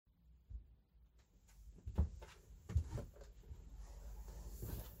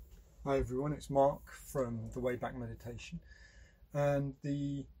Hi everyone, it's Mark from the Way Back Meditation, and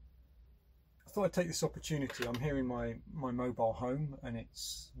I thought I'd take this opportunity. I'm here in my mobile home, and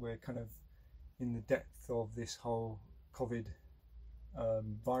we're kind of in the depth of this whole COVID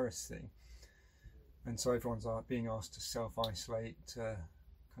virus thing, and so everyone's being asked to self-isolate, to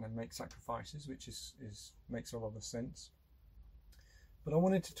kind of make sacrifices, which makes a lot of sense. But I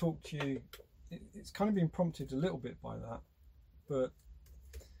wanted to talk to you. It's kind of been prompted a little bit by that, but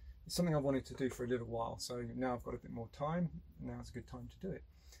it's something I've wanted to do for a little while, so now I've got a bit more time. Now's a good time to do it.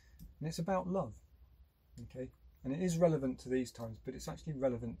 And it's about love, okay? And it is relevant to these times, but it's actually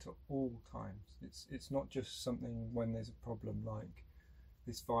relevant to all times. It's not just something when there's a problem like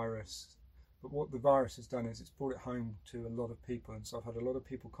this virus, but what the virus has done is it's brought it home to a lot of people. And so I've had a lot of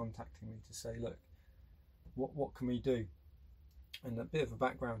people contacting me to say, look, what can we do? And a bit of a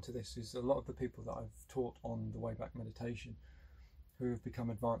background to this is a lot of the people that I've taught on the Way Back Meditation, who have become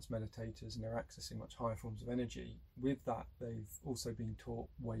advanced meditators and they're accessing much higher forms of energy. With that, they've also been taught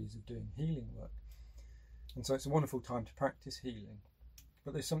ways of doing healing work. And so it's a wonderful time to practice healing.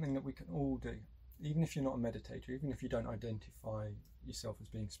 But there's something that we can all do, even if you're not a meditator, even if you don't identify yourself as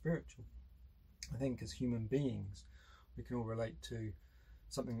being spiritual. I think as human beings, we can all relate to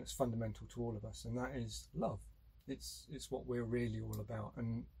something that's fundamental to all of us, and that is love. It's what we're really all about.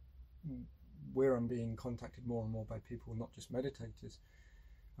 And where I'm being contacted more and more by people, not just meditators,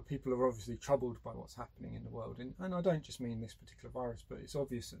 people are obviously troubled by what's happening in the world. And I don't just mean this particular virus, but it's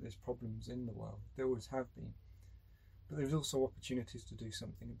obvious that there's problems in the world. There always have been. But there's also opportunities to do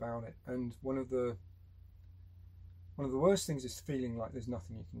something about it. And one of the worst things is feeling like there's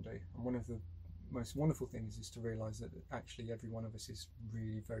nothing you can do. And one of the most wonderful things is to realise that actually every one of us is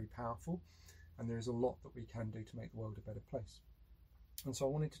really very powerful, and there is a lot that we can do to make the world a better place. And so I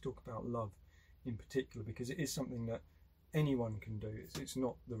wanted to talk about love in particular, because it is something that anyone can do. It's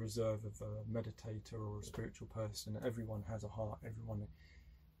not the reserve of a meditator or a spiritual person. Everyone has a heart, everyone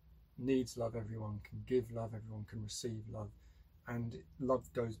needs love, everyone can give love, everyone can receive love, and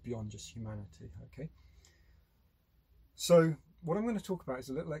love goes beyond just humanity, okay? So what I'm going to talk about is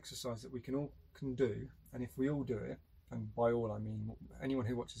a little exercise that we can do, and if we all do it, and by all I mean anyone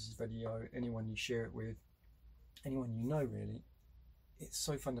who watches this video, anyone you share it with, anyone you know really, it's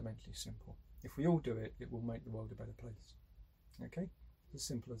so fundamentally simple. If we all do it, it will make the world a better place. Okay? As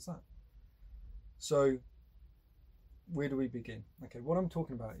simple as that. So, where do we begin? Okay, what I'm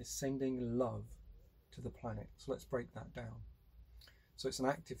talking about is sending love to the planet. So let's break that down. So it's an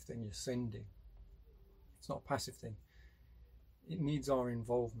active thing you're sending. It's not a passive thing. It needs our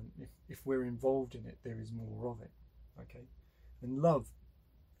involvement. If we're involved in it, there is more of it. Okay? And love,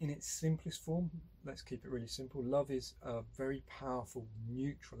 in its simplest form, let's keep it really simple. Love is a very powerful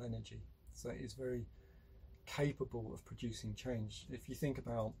neutral energy. So it is very capable of producing change. If you think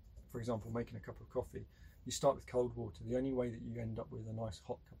about, for example, making a cup of coffee, you start with cold water. The only way that you end up with a nice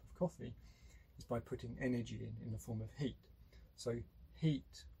hot cup of coffee is by putting energy in the form of heat. So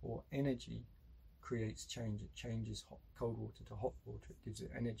heat or energy creates change. It changes cold water to hot water. It gives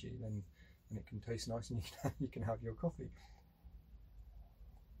it energy, then it can taste nice, and you can have your coffee.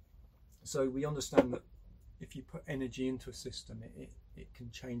 So we understand that if you put energy into a system, it can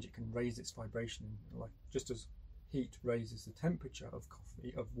change, it can raise its vibration. Like just as heat raises the temperature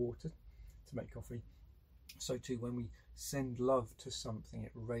of water to make coffee, so too when we send love to something,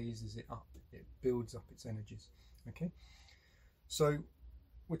 it raises it up, it builds up its energies. Okay, so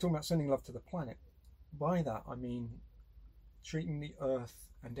we're talking about sending love to the planet. By that I mean treating the earth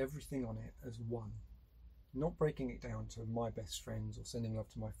and everything on it as one, not breaking it down to my best friends or sending love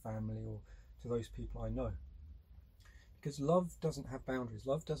to my family or to those people I know. Because love doesn't have boundaries.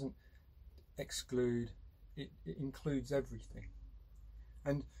 Love doesn't exclude. It includes everything.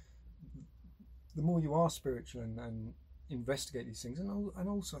 And the more you are spiritual and investigate these things, and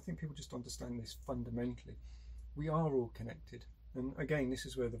also I think people just understand this fundamentally, we are all connected. And again, this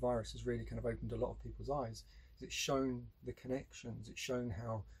is where the virus has really kind of opened a lot of people's eyes. It's shown the connections. It's shown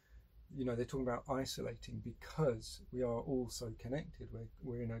how, they're talking about isolating because we are all so connected.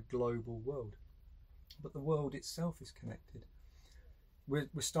 We're in a global world. But the world itself is connected. We're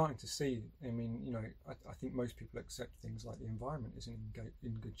starting to see, I think most people accept things like the environment is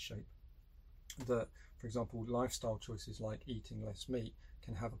in good shape. That, for example, lifestyle choices like eating less meat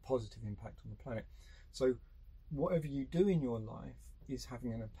can have a positive impact on the planet. So whatever you do in your life is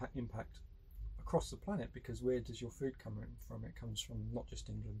having an impact across the planet, because where does your food come from? It comes from not just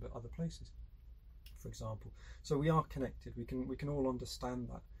England, but other places, for example. So we are connected. We can all understand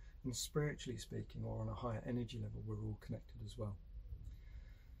that. And spiritually speaking, or on a higher energy level, we're all connected as well.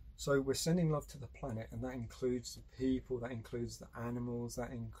 So we're sending love to the planet, and that includes the people, that includes the animals, that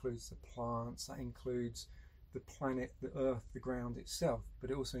includes the plants, that includes the planet, the earth, the ground itself.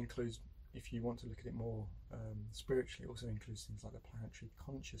 But it also includes, if you want to look at it more spiritually, it also includes things like the planetary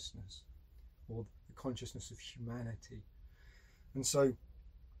consciousness, or the consciousness of humanity. And so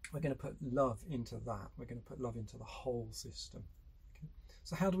we're going to put love into that. We're going to put love into the whole system. Okay?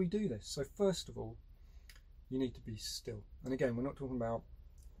 So how do we do this? So first of all, you need to be still. And again, we're not talking about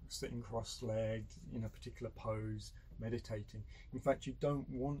sitting cross-legged in a particular pose, meditating. In fact, you don't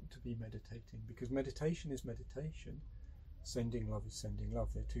want to be meditating, because meditation is meditation. Sending love is sending love.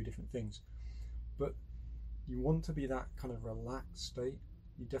 They're two different things. But you want to be that kind of relaxed state.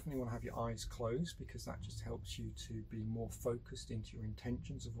 You definitely want to have your eyes closed, because that just helps you to be more focused into your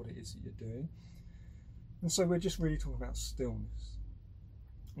intentions of what it is that you're doing. And so we're just really talking about stillness.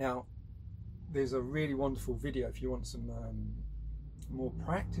 Now, there's a really wonderful video if you want some more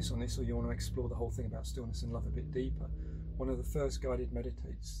practice on this, or you want to explore the whole thing about stillness and love a bit deeper. One of the first guided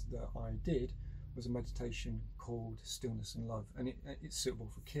meditates that I did was a meditation called Stillness and Love, and it's suitable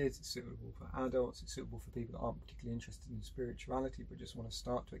for kids, it's suitable for adults, it's suitable for people that aren't particularly interested in spirituality but just want to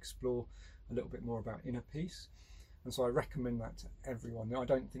start to explore a little bit more about inner peace. And so I recommend that to everyone. Now, I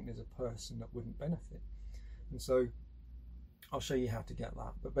don't think there's a person that wouldn't benefit, and so I'll show you how to get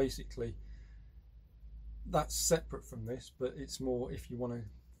that. But basically that's separate from this, but it's more if you want to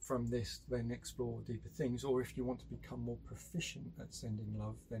from this then explore deeper things, or if you want to become more proficient at sending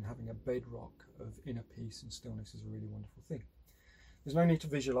love, then having a bedrock of inner peace and stillness is a really wonderful thing. There's no need to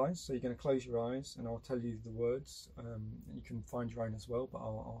visualize, so you're going to close your eyes and I'll tell you the words, and you can find your own as well, but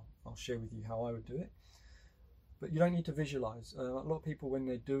I'll share with you how I would do it. But you don't need to visualize. A lot of people, when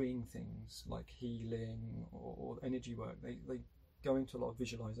they're doing things like healing or energy work, they go into a lot of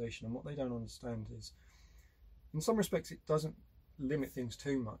visualization, and what they don't understand is, in some respects, it doesn't limit things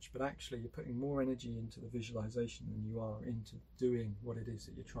too much, but actually you're putting more energy into the visualization than you are into doing what it is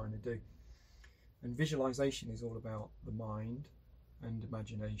that you're trying to do. And visualization is all about the mind and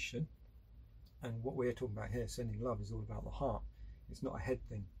imagination, and what we're talking about here, sending love, is all about the heart. It's not a head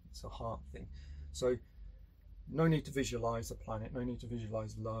thing, it's a heart thing. So no need to visualize the planet, no need to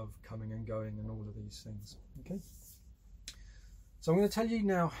visualize love coming and going and all of these things. Okay, so I'm going to tell you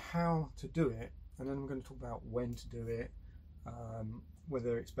now how to do it, and then I'm going to talk about when to do it,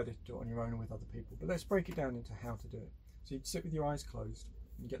 whether it's better to do it on your own or with other people. But let's break it down into how to do it. So you'd sit with your eyes closed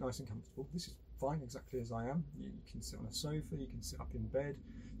and get nice and comfortable. This is fine exactly as I am. You can sit on a sofa, you can sit up in bed,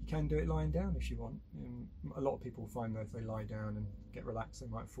 you can do it lying down if you want. A lot of people find that if they lie down and get relaxed, they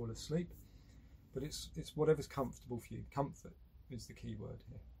might fall asleep. But it's whatever's comfortable for you. Comfort is the key word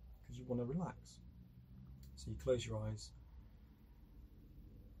here, because you want to relax. So you close your eyes.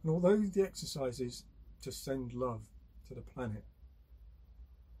 And although the exercise is to send love to the planet,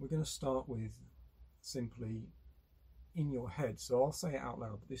 we're going to start with simply in your head. So I'll say it out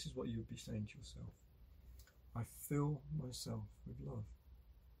loud, but this is what you would be saying to yourself. I fill myself with love.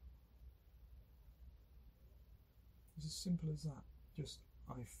 It's as simple as that. Just,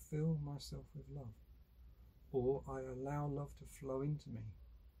 I fill myself with love. Or I allow love to flow into me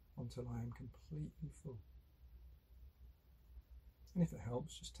until I am completely full. And if it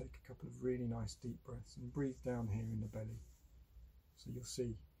helps, just take a couple of really nice deep breaths and breathe down here in the belly. So you'll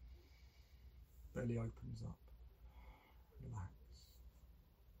see, belly opens up, relax.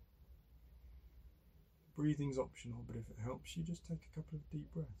 Breathing's optional, but if it helps you, just take a couple of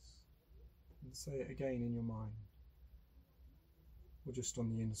deep breaths and say it again in your mind. Or just on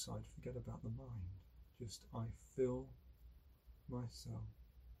the inside, forget about the mind. Just, I fill myself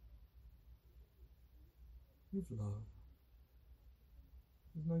with love.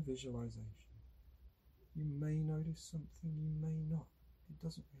 There's no visualization. You may notice something, you may not. It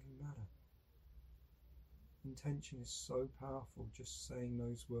doesn't really matter. Intention is so powerful, just saying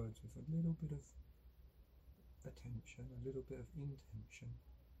those words with a little bit of attention, a little bit of intention,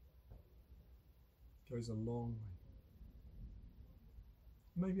 goes a long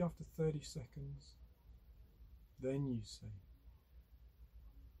way. Maybe after 30 seconds, then you say,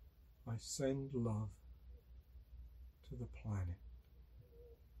 I send love to the planet.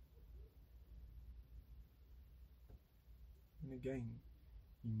 And again,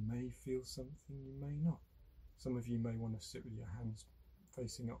 you may feel something, you may not. Some of you may want to sit with your hands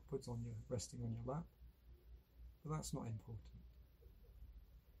facing upwards, resting on your lap, but that's not important.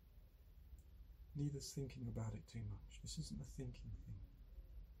 Neither's thinking about it too much. This isn't a thinking thing.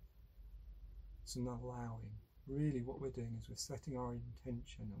 It's an allowing. Really what we're doing is we're setting our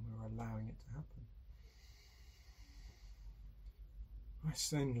intention and we're allowing it to happen. I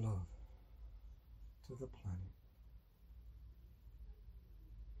send love to the planet.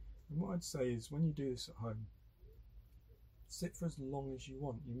 what I'd say is, when you do this at home, sit for as long as you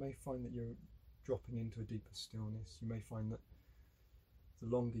want. You may find that you're dropping into a deeper stillness. You may find that the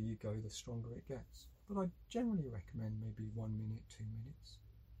longer you go, the stronger it gets. But I generally recommend maybe 1 minute, 2 minutes.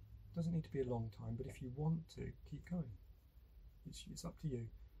 It doesn't need to be a long time, but if you want to, keep going. It's up to you.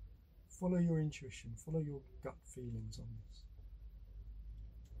 Follow your intuition, follow your gut feelings on this.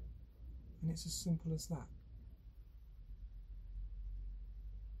 And it's as simple as that.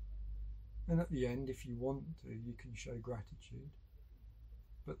 And at the end, if you want to, you can show gratitude.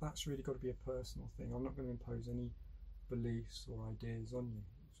 But that's really got to be a personal thing. I'm not going to impose any beliefs or ideas on you.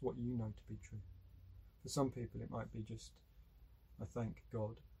 It's what you know to be true. For some people, it might be just, I thank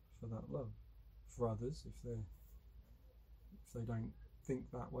God for that love. For others, if they don't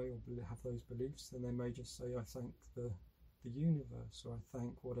think that way or have those beliefs, then they may just say, I thank the universe, or I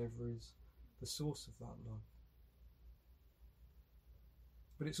thank whatever is the source of that love.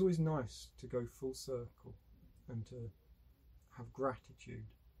 But it's always nice to go full circle and to have gratitude.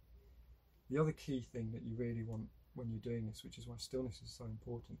 The other key thing that you really want when you're doing this, which is why stillness is so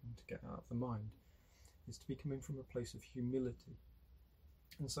important and to get out of the mind, is to be coming from a place of humility.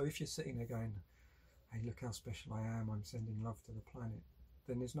 And so if you're sitting there going, hey, look how special I am, I'm sending love to the planet,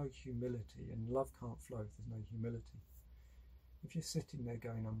 then there's no humility, and love can't flow if there's no humility. If you're sitting there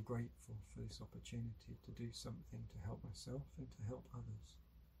going, I'm grateful for this opportunity to do something to help myself and to help others,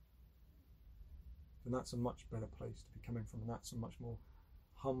 then that's a much better place to be coming from, and that's a much more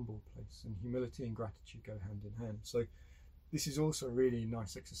humble place. And humility and gratitude go hand in hand. So this is also a really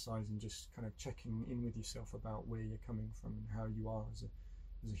nice exercise in just kind of checking in with yourself about where you're coming from and how you are as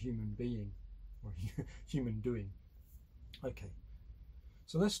a human being, or human doing. Okay,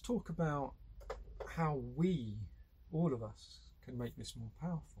 so let's talk about how we, all of us, can make this more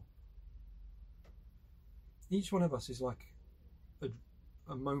powerful. Each one of us is like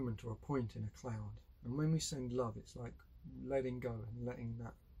a moment or a point in a cloud. And when we send love, it's like letting go and letting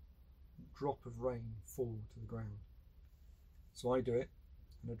that drop of rain fall to the ground. So I do it,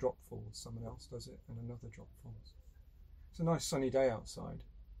 and a drop falls. Someone else does it, and another drop falls. It's a nice sunny day outside.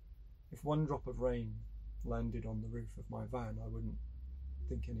 If one drop of rain landed on the roof of my van, I wouldn't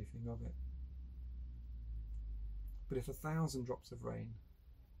think anything of it. But if 1,000 drops of rain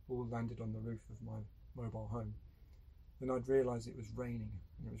all landed on the roof of my mobile home, then I'd realise it was raining,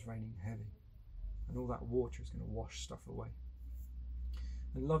 and it was raining heavy. And all that water is going to wash stuff away.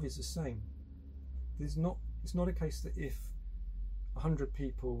 And love is the same. It's not a case that if 100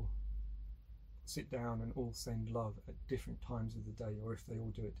 people sit down and all send love at different times of the day, or if they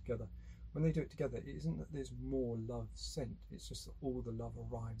all do it together. When they do it together, it isn't that there's more love sent, it's just that all the love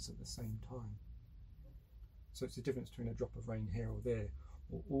arrives at the same time. So it's the difference between a drop of rain here or there,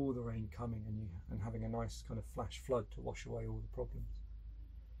 or all the rain coming and having a nice kind of flash flood to wash away all the problems.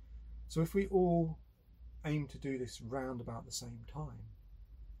 So if we all aim to do this round about the same time,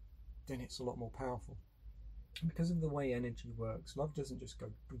 then it's a lot more powerful. And because of the way energy works, love doesn't just go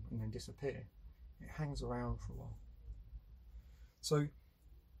boom and then disappear. It hangs around for a while. So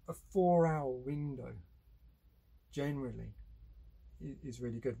a 4-hour window generally is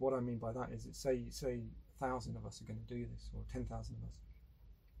really good. What I mean by that is, say 1,000 of us are going to do this, or 10,000 of us,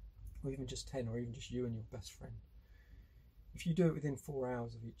 or even just 10, or even just you and your best friend. If you do it within 4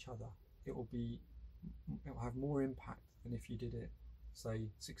 hours of each other, it will have more impact than if you did it, say,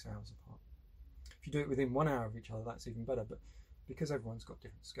 6 hours apart. If you do it within 1 hour of each other, that's even better. But because everyone's got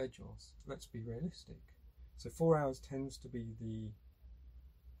different schedules, let's be realistic. So 4 hours tends to be the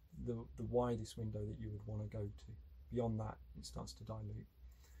widest window that you would want to go to. Beyond that, it starts to dilute.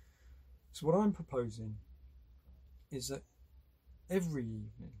 So what I'm proposing is that every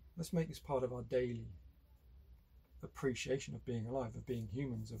evening, let's make this part of our daily appreciation of being alive, of being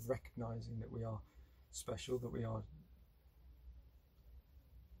humans, of recognizing that we are special, that we are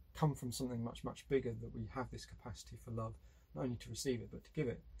come from something much, much bigger, that we have this capacity for love, not only to receive it, but to give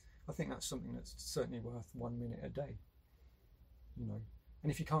it. I think that's something that's certainly worth 1 minute a day,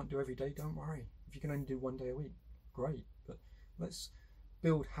 And if you can't do every day, don't worry. If you can only do 1 day a week, great. But let's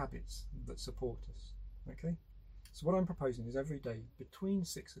build habits that support us, okay? So what I'm proposing is every day between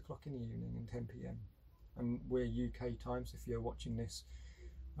 6 o'clock in the evening and 10 p.m. And we're UK time, so if you're watching this,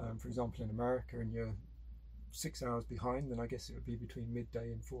 for example, in America, and you're 6 hours behind, then I guess it would be between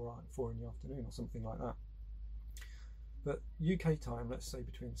midday and 4 in the afternoon or something like that. But UK time, let's say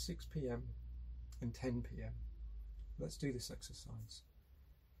between 6 p.m. and 10 p.m. Let's do this exercise.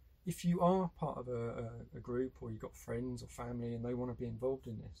 If you are part of a group, or you've got friends or family and they want to be involved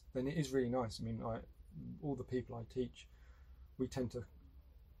in this, then it is really nice. I mean, all the people I teach, we tend to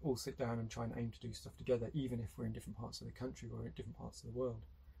all sit down and try and aim to do stuff together, even if we're in different parts of the country or in different parts of the world.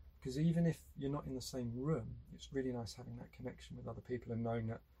 Because even if you're not in the same room, it's really nice having that connection with other people and knowing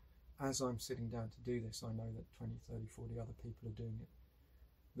that as I'm sitting down to do this, I know that 20, 30, 40 other people are doing it.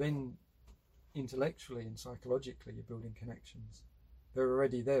 Then intellectually and psychologically, you're building connections. They're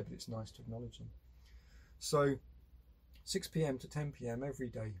already there, but it's nice to acknowledge them. So 6 p.m. to 10 p.m. every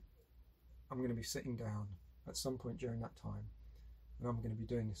day, I'm going to be sitting down at some point during that time, and I'm going to be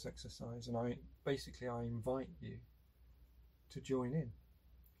doing this exercise, and I invite you to join in.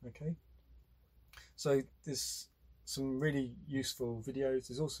 Okay, so there's some really useful videos.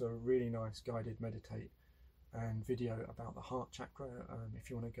 There's also a really nice guided meditate and video about the heart chakra, if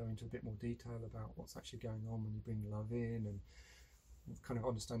you want to go into a bit more detail about what's actually going on when you bring love in, and kind of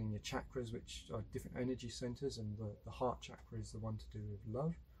understanding your chakras, which are different energy centers, and the heart chakra is the one to do with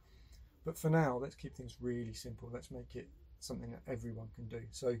love. But for now, let's keep things really simple. Let's make it something that everyone can do.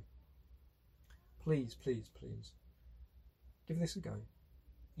 So please, please, please give this a go.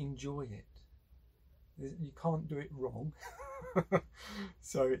 Enjoy it. You can't do it wrong.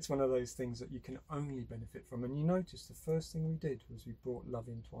 So it's one of those things that you can only benefit from. And you notice the first thing we did was we brought love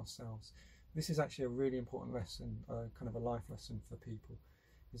into ourselves. This is actually a really important lesson, kind of a life lesson for people,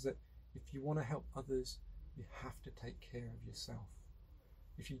 is that if you want to help others, you have to take care of yourself.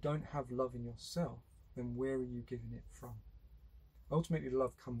 If you don't have love in yourself, then where are you giving it from? Ultimately,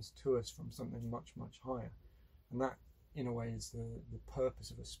 love comes to us from something much, much higher. And that, in a way, is the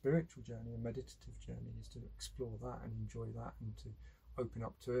purpose of a spiritual journey, a meditative journey, is to explore that and enjoy that and to open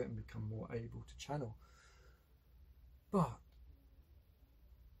up to it and become more able to channel. But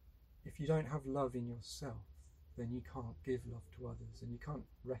if you don't have love in yourself, then you can't give love to others, and you can't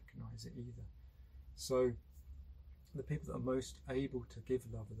recognize it either. So the people that are most able to give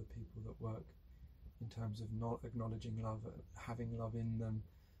love are the people that work in terms of not acknowledging love, having love in them,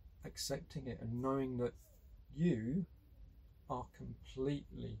 accepting it, and knowing that you are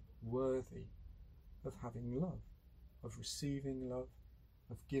completely worthy of having love, of receiving love,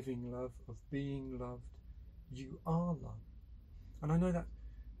 of giving love, of being loved. You are love. And I know that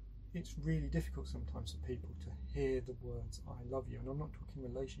it's really difficult sometimes for people to hear the words "I love you," and I'm not talking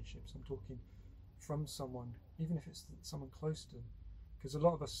relationships, I'm talking from someone, even if it's someone close to them, because a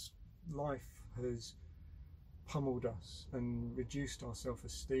lot of us, life has pummeled us and reduced our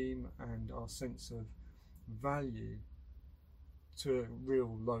self-esteem and our sense of value to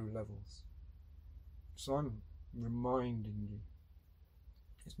real low levels. So I'm reminding you,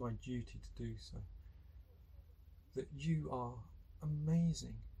 it's my duty to do so, that you are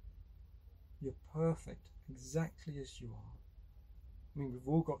amazing. You're perfect exactly as you are. I mean, we've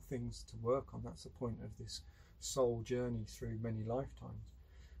all got things to work on. That's the point of this soul journey through many lifetimes.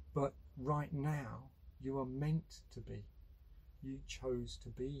 But right now, you are meant to be. You chose to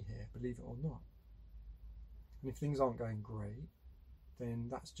be here, believe it or not. And if things aren't going great, then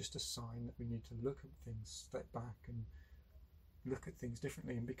that's just a sign that we need to look at things, step back and look at things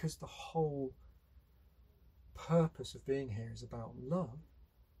differently. And because the whole purpose of being here is about love,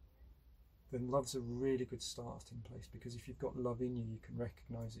 then love's a really good starting place, because if you've got love in you, you can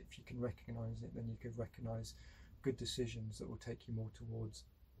recognise it. If you can recognise it, then you can recognise good decisions that will take you more towards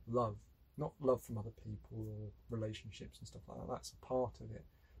love. Not love from other people or relationships and stuff like that. That's a part of it,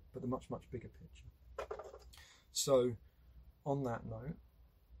 but the much, much bigger picture. So, on that note,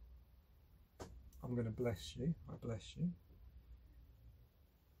 I'm going to bless you. I bless you.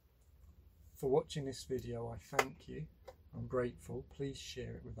 For watching this video, I thank you. I'm grateful. Please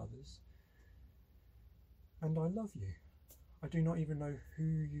share it with others. And I love you. I do not even know who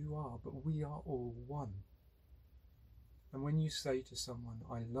you are, but we are all one. And when you say to someone,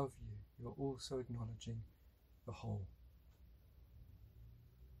 "I love you," you're also acknowledging the whole.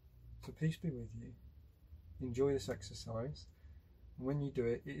 So peace be with you. Enjoy this exercise. And when you do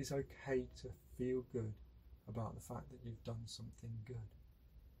it, it is okay to feel good about the fact that you've done something good.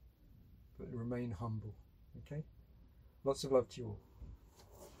 But remain humble, okay? Lots of love to you all.